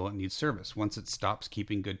it until it needs service. Once it stops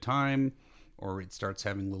keeping good time or it starts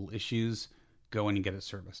having little issues, go in and get it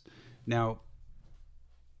serviced. Now,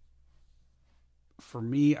 for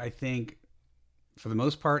me, I think for the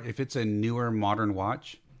most part, if it's a newer modern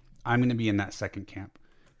watch, I'm going to be in that second camp.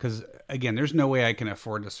 Because again, there's no way I can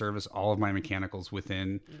afford to service all of my mechanicals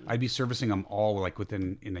I'd be servicing them all like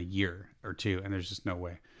within a year or two. And there's just no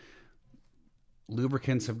way.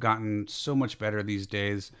 Lubricants have gotten so much better these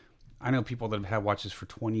days. I know people that have had watches for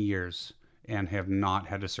 20 years and have not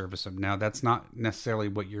had to service them. Now, that's not necessarily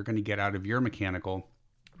what you're going to get out of your mechanical.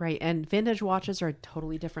 Right. And vintage watches are a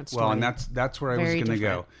totally different story. Well, and that's where I was going to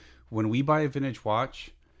go. When we buy a vintage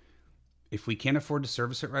watch, if we can't afford to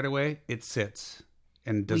service it right away, it sits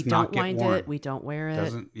and does not get worn. We don't wind it. We don't wear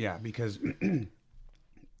it. Because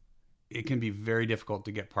it can be very difficult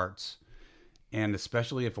to get parts. And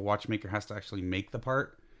especially if a watchmaker has to actually make the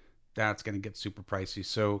part, that's going to get super pricey.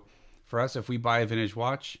 So for us, if we buy a vintage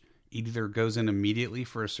watch, it either goes in immediately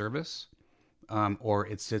for a service, or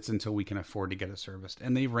it sits until we can afford to get it serviced.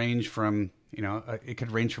 And they range from, it could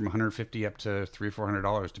range from $150 up to $300 or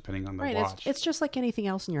 $400 depending on the watch. It's just like anything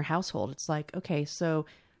else in your household. It's like, okay, so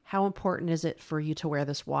how important is it for you to wear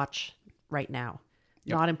this watch right now?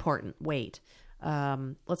 Yep. Not important. Wait.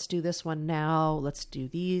 Let's do this one now. Let's do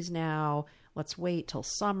these now. Let's wait till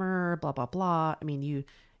summer, blah, blah, blah. I mean,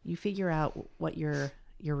 you figure out what your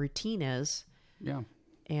routine is. Yeah.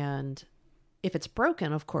 And if it's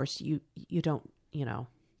broken, of course, you don't,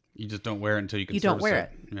 You just don't wear it until you can service don't wear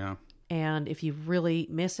it. Yeah. And if you really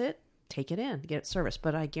miss it, take it in, get it serviced.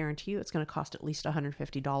 But I guarantee you it's going to cost at least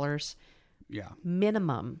 $150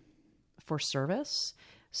 minimum for service.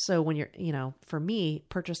 So when you're, for me,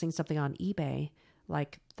 purchasing something on eBay,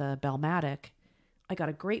 like the Bellmatic, I got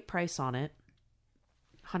a great price on it.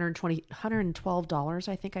 $112,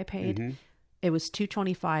 I think I paid. Mm-hmm. It was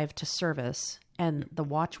 $225 to service, and the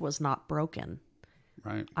watch was not broken.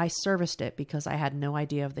 Right. I serviced it because I had no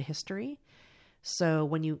idea of the history. So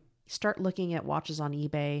when you start looking at watches on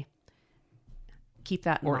eBay, keep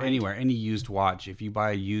that in mind. Or anywhere, any used watch. If you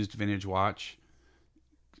buy a used vintage watch,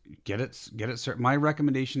 get it. My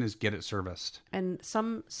recommendation is get it serviced. And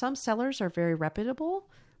some sellers are very reputable.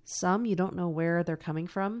 Some you don't know where they're coming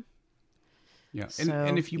from. Yeah, so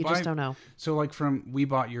and if you buy, just don't know. So like we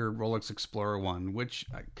bought your Rolex Explorer 1, which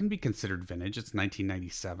can be considered vintage. It's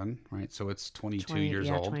 1997, right? So it's 22 years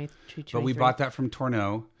old. 22, but we bought that from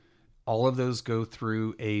Tourneau. All of those go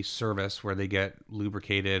through a service where they get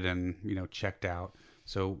lubricated and checked out.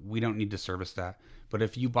 So we don't need to service that. But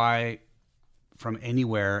if you buy from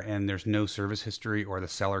anywhere and there's no service history, or the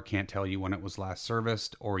seller can't tell you when it was last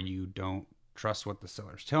serviced, or you don't trust what the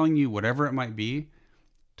seller's telling you, whatever it might be,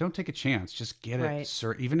 don't take a chance. Just get Right.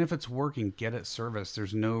 it. Even if it's working, get it serviced.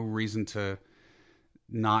 There's no reason to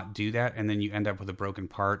not do that, and then you end up with a broken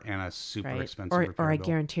part and a super Right. expensive Or repair I bill.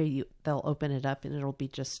 guarantee you they'll open it up and it'll be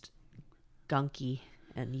just gunky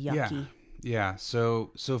and yucky. Yeah.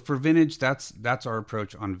 So for vintage, that's our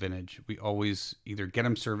approach on vintage. We always either get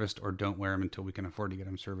them serviced or don't wear them until we can afford to get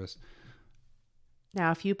them serviced.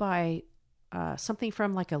 Now, if you buy something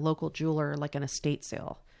from like a local jeweler, like an estate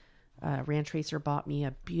sale, Ranch Racer bought me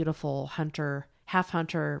a beautiful half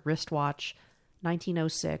hunter wristwatch,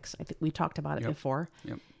 1906. I think we talked about it before.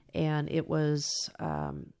 Yep. And it was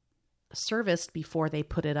serviced before they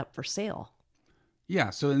put it up for sale. Yeah.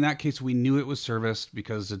 So in that case, we knew it was serviced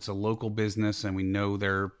because it's a local business and we know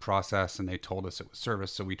their process, and they told us it was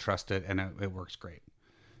serviced. So we trust it, and it works great.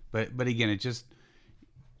 But again,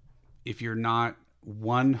 if you're not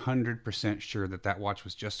 100% sure that watch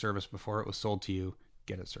was just serviced before it was sold to you,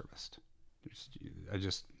 get it serviced.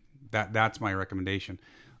 That's my recommendation.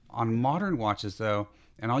 On modern watches though,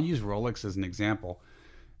 and I'll use Rolex as an example,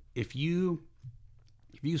 if you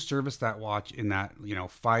service that watch in that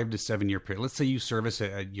 5 to 7 year period, let's say you service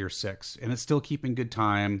it at year 6 and it's still keeping good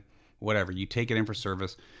time, whatever, you take it in for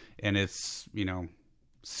service and it's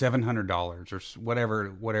 $700 or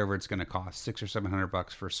whatever it's going to cost, $600 or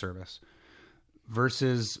 $700 for service,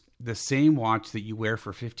 versus the same watch that you wear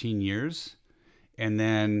for 15 years and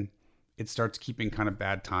then it starts keeping kind of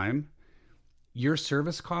bad time, your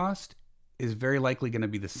service cost is very likely going to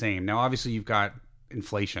be the same. Now, obviously you've got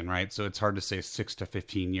inflation, right? So it's hard to say 6 to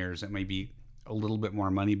 15 years. It may be a little bit more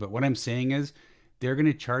money, but what I'm saying is they're going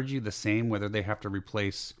to charge you the same whether they have to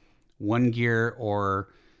replace one gear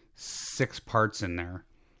or 6 parts in there,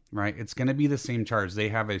 right? It's going to be the same charge. They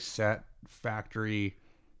have a set factory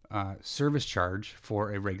service charge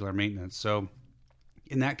for a regular maintenance. So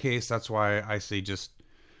in that case, that's why I say just,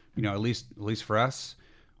 at least for us,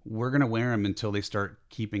 we're going to wear them until they start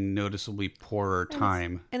keeping noticeably poorer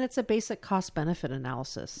time. And it's a basic cost benefit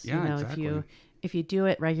analysis. Yeah, exactly. If you do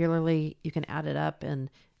it regularly, you can add it up. And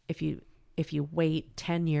if you wait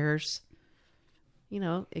 10 years,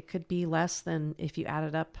 it could be less than if you add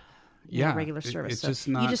it up regular service. It's so just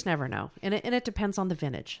not, you just never know. And it depends on the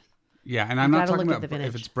vintage. Yeah, and I'm not talking about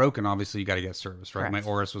if it's broken, obviously you got to get serviced, right? Correct.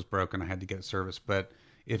 My Oris was broken, I had to get it serviced. But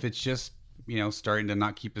if it's just, starting to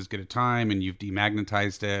not keep as good a time and you've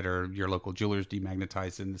demagnetized it, or your local jeweler's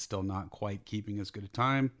demagnetized it and it's still not quite keeping as good a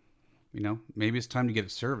time, maybe it's time to get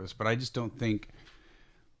it serviced. But I just don't think,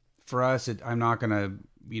 for us, I'm not going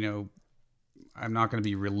to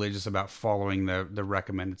be religious about following the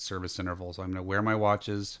recommended service intervals. I'm going to wear my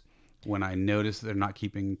watches. When I notice they're not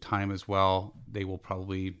keeping time as well,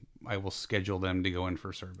 I will schedule them to go in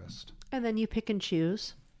for service. And then you pick and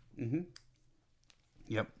choose. Mm-hmm.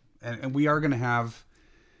 Yep. And we're going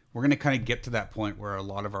to kind of get to that point where a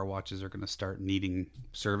lot of our watches are going to start needing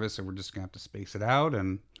service, and we're just going to have to space it out.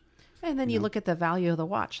 And then you look at the value of the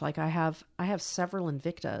watch. Like I have several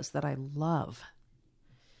Invictas that I love.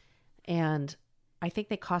 And I think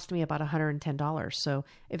they cost me about $110. So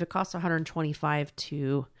if it costs $125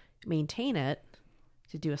 to maintain it,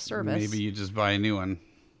 to do a service, maybe you just buy a new one.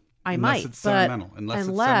 Unless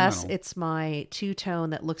it's it's my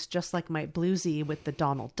two-tone that looks just like my bluesy with the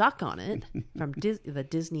Donald Duck on it from the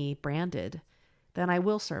Disney branded, then I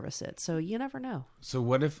will service it. So you never know. So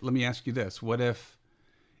let me ask you this. What if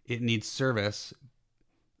it needs service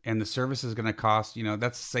and the service is going to cost,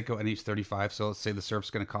 that's a Seiko NH35. So let's say the service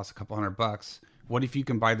is going to cost a couple $100. What if you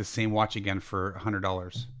can buy the same watch again for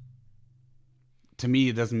 $100? To me,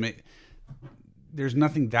 it doesn't make... There's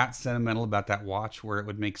nothing that sentimental about that watch where it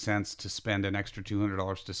would make sense to spend an extra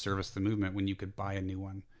 $200 to service the movement when you could buy a new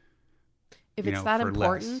one. If it's that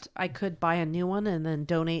important, I could buy a new one and then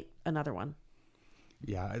donate another one.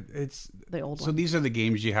 Yeah, it's the old one. So these are the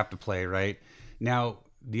games you have to play, right? Now,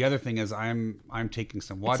 the other thing is I'm taking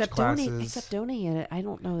some watch classes. Except donating it. I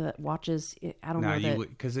don't know that watches. I don't know that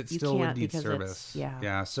because it still would need service.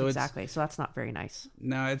 Yeah. So exactly. So that's not very nice.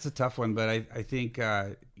 No, it's a tough one, but I think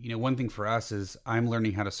one thing for us is I'm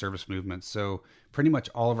learning how to service movements. So pretty much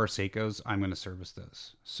all of our Seikos, I'm going to service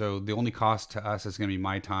those. So the only cost to us is going to be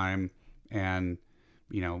my time and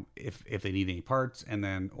if they need any parts, and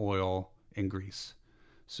then oil and grease.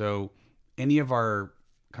 So any of our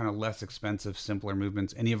kind of less expensive, simpler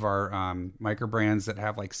movements, any of our micro brands that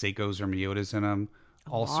have like Seikos or Miyotas in them,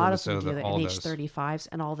 all service of them do the all NH35s,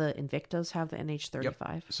 and all the Invictas have the NH35.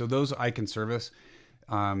 Yep. So those I can service.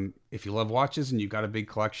 If you love watches and you've got a big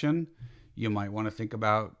collection, you might want to think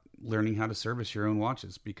about learning how to service your own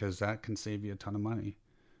watches, because that can save you a ton of money.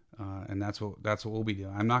 And that's what we'll be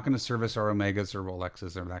doing. I'm not going to service our Omegas or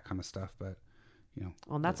Rolexes or that kind of stuff, but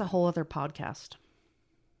Well, and that's a whole other podcast.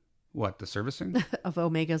 What, the servicing? of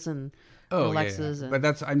Omegas and Oh, Rolexes. yeah. And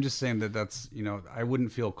But I'm just saying that's, I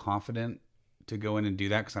wouldn't feel confident to go in and do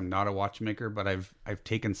that because I'm not a watchmaker, but I've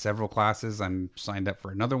taken several classes. I'm signed up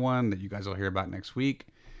for another one that you guys will hear about next week.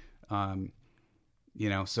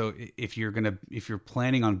 So if you're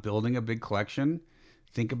planning on building a big collection,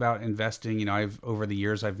 think about investing. Over the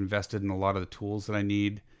years, I've invested in a lot of the tools that I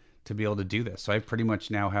need to be able to do this. So I pretty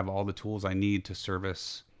much now have all the tools I need to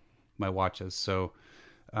service my watches. So,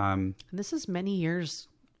 and this is many years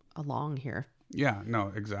along here. Yeah,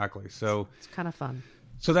 no, exactly. So it's kind of fun.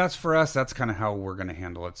 So that's for us. That's kind of how we're going to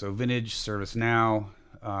handle it. So vintage, service now,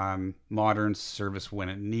 modern, service when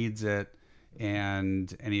it needs it,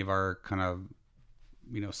 and any of our kind of,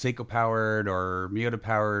 Seiko powered or Miyota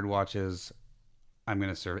powered watches, I'm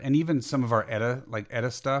going to serve. And even some of our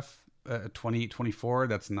ETA stuff, 2824,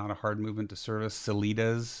 that's not a hard movement to service.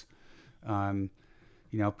 Salitas, I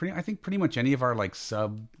think pretty much any of our like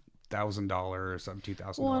sub $1,000, sub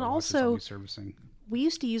 $2,000 Well, and watches also I'll be servicing. We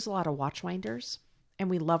used to use a lot of watch winders, and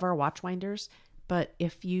we love our watch winders. But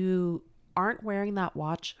if you aren't wearing that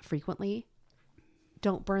watch frequently,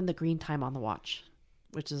 don't burn the green time on the watch,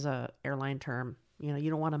 which is a airline term. You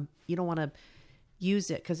don't want to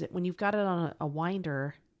use it because when you've got it on a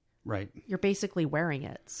winder, right, you're basically wearing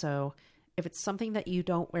it. So if it's something that you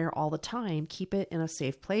don't wear all the time, keep it in a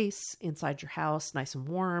safe place inside your house, nice and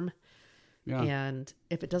warm. Yeah. And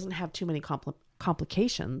if it doesn't have too many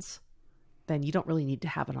complications, then you don't really need to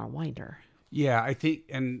have it on a winder. Yeah, I think,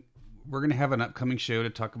 and we're going to have an upcoming show to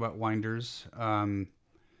talk about winders. And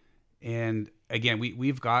again,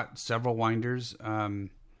 we've got several winders,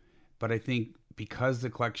 but I think because the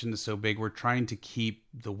collection is so big, we're trying to keep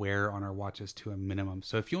the wear on our watches to a minimum.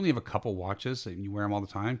 So if you only have a couple watches and you wear them all the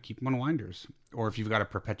time, keep them on winders. Or if you've got a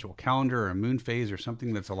perpetual calendar or a moon phase or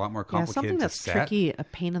something that's a lot more complicated, something that's to set, tricky, a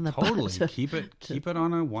pain in the totally butt. keep it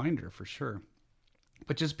on a winder for sure.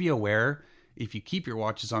 But just be aware, if you keep your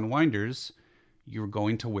watches on winders, you're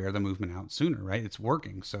going to wear the movement out sooner, right? It's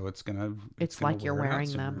working, so it's like you're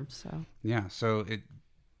wearing them. So yeah, so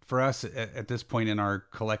for us at this point in our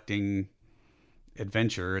collecting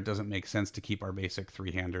adventure, it doesn't make sense to keep our basic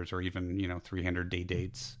three-handers or even 300 day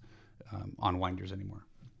dates on winders anymore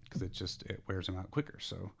because it wears them out quicker.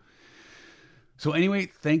 So anyway,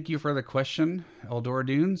 thank you for the question, Eldora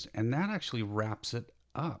Dunes, and that actually wraps it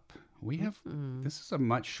up. We have this is a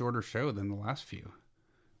much shorter show than the last few,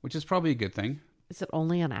 which is probably a good thing. Is it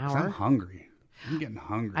only an hour? I'm hungry. I'm getting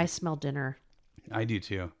hungry. I smell dinner. I do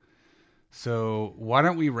too. So why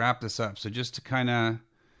don't we wrap this up? So just to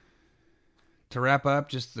wrap up,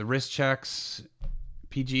 just the wrist checks.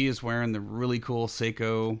 PG is wearing the really cool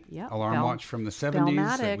Seiko alarm watch from the 70s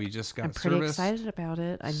Bellmatic. that we just got I'm pretty serviced. excited about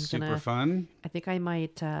it. I'm super fun. I think I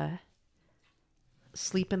might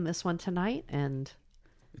sleep in this one tonight and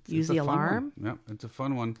use the alarm. Yep, it's a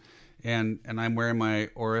fun one. And I'm wearing my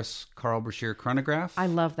Oris Carl Brashear chronograph. I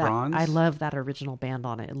love that. Bronze. I love that original band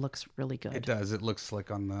on it. It looks really good. It does. It looks slick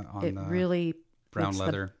on the really brown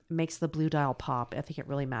leather. Makes the blue dial pop. I think it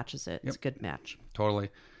really matches it. Yep. It's a good match. Totally.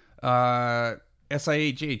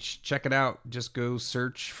 SIHH, check it out. Just go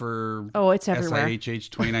search for it's everywhere. SIHH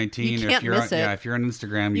 2019. You can't miss it. Yeah, if you're on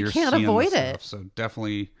Instagram, you're can't seeing avoid this it. stuff. So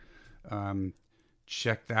definitely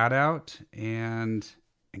check that out and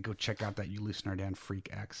go check out that Ulysse Nardin Freak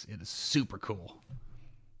X. It is super cool.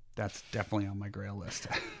 That's definitely on my grail list.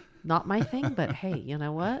 Not my thing, but hey, you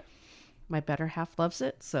know what? My better half loves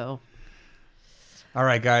it, so. All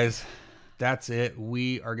right, guys. That's it.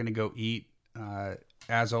 We are going to go eat.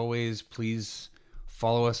 As always, please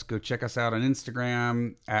follow us. Go check us out on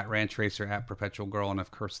Instagram, at Ranch Racer, at Perpetual Girl, and of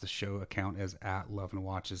course the show account is at Love and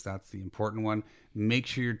Watches. That's the important one. Make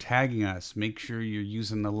sure you're tagging us. Make sure you're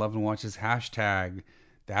using the Love and Watches hashtag.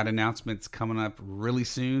 That announcement's coming up really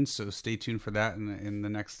soon, so stay tuned for that in the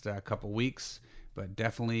next couple weeks. But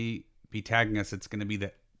definitely be tagging us. It's going to be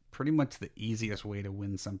pretty much the easiest way to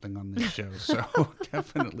win something on this show. So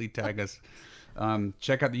definitely tag us.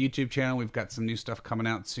 Check out the YouTube channel. We've got some new stuff coming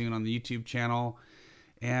out soon on the YouTube channel.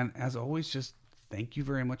 And as always, just thank you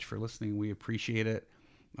very much for listening. We appreciate it.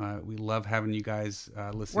 We love having you guys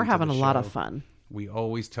listen. We're having a lot of fun. We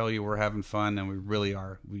always tell you we're having fun, and we really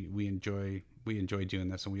are. We enjoy doing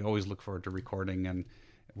this, and we always look forward to recording, and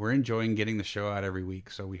we're enjoying getting the show out every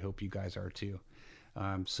week. So we hope you guys are too.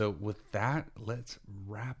 So with that, let's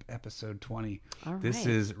wrap episode 20. All right. This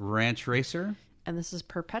is Ranch Racer. And this is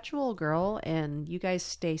Perpetual Girl. And you guys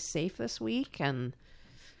stay safe this week. And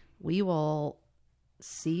we will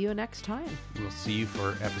see you next time. We'll see you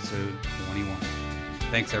for episode 21.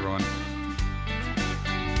 Thanks, everyone.